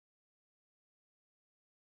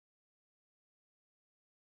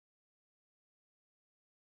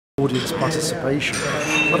audience participation.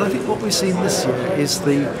 But I think what we've seen this year is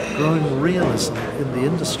the growing realism in the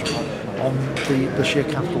industry on the sheer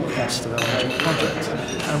capital cost of LNG projects.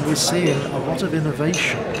 And we're seeing a lot of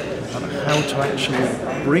innovation on how to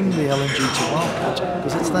actually bring the LNG to market,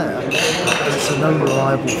 because it's there, and it's a known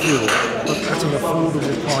reliable fuel, but at an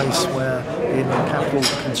affordable price where in capital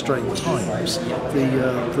constrained times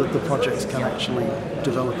the projects can actually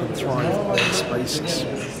develop and thrive on this basis.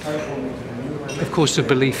 Of course, the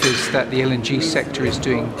belief is that the LNG sector is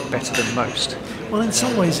doing better than most. Well, in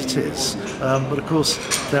some ways it is, but of course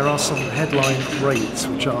there are some headline rates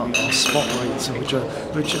which are spot rates, and which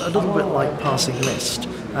are a little bit like passing mist.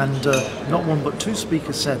 And not one but two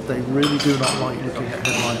speakers said they really do not like looking at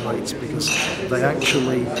headline rates because they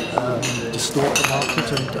actually distort the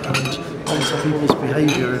market and alter people's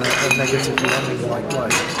behaviour in a negatively unlike way.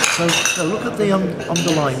 So look at the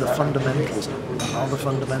underlying, the fundamentals. What are the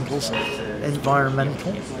fundamentals?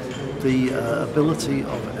 Environmental, the ability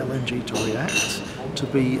of LNG to react, to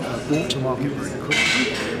be brought to market very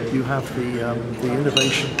quickly. You have the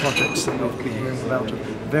innovation projects that we've been hearing about at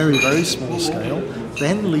very, very small scale,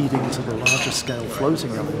 then leading to the larger scale floating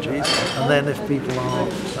LNGs, and then if people are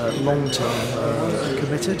long-term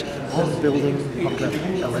committed, then building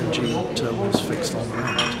LNG terminals fixed on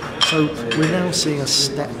ground. So we're now seeing a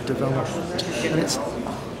step development, and it's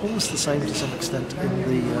almost the same to some extent in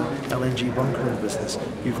the LNG bunkering business.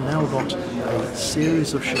 You've now got a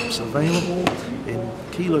series of ships available in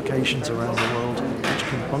key locations around the world which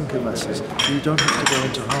can bunker vessels. So you don't have to go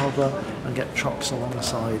into harbour and get trucks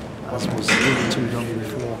alongside as was really done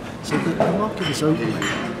before. So the market is opening.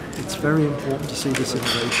 It's very important to see this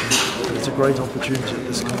innovation, and it's a great opportunity at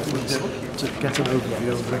this conference to get an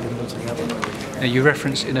overview and bring it all together. Now, you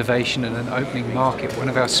reference innovation and an opening market. One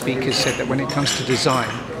of our speakers said that when it comes to design,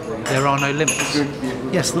 there are no limits.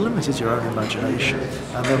 Yes, the limit is your own imagination,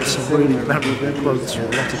 and there were some really memorable quotes from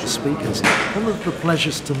a lot of the speakers. One of the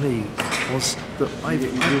pleasures to me was that I've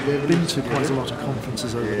been to quite a lot of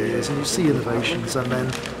conferences over the years, and you see innovations, and then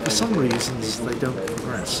for some reasons they don't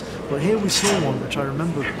progress. But here we saw one which I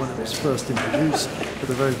remember when it was first introduced at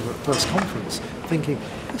the very first conference, thinking,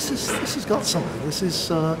 this has got something, this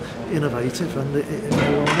is innovative, and it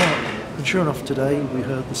may well work. And sure enough, today we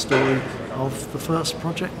heard the story of the first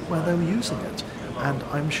project where they were using it. And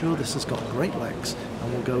I'm sure this has got great legs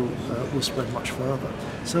and will spread much further.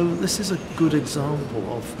 So this is a good example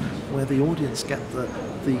of where the audience get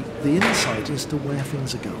the insight as to where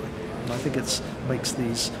things are going. And I think it makes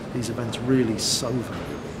these events really so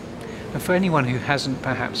valuable. And for anyone who hasn't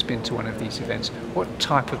perhaps been to one of these events, what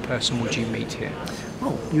type of person would you meet here?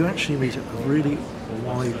 Well, you actually meet a really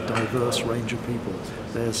wide, diverse range of people.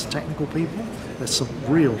 There's technical people, there's some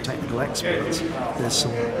real technical experts, there's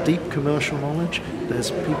some deep commercial knowledge,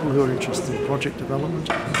 there's people who are interested in project development,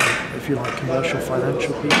 if you like, commercial,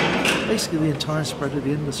 financial people, basically the entire spread of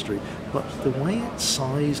the industry. But the way it's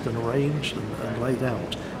sized and arranged and laid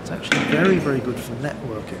out, it's actually very, very good for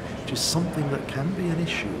networking, which is something that can be an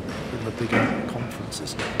issue in the bigger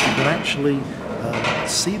conferences. You can actually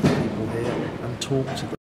see the people here and talk to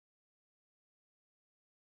them.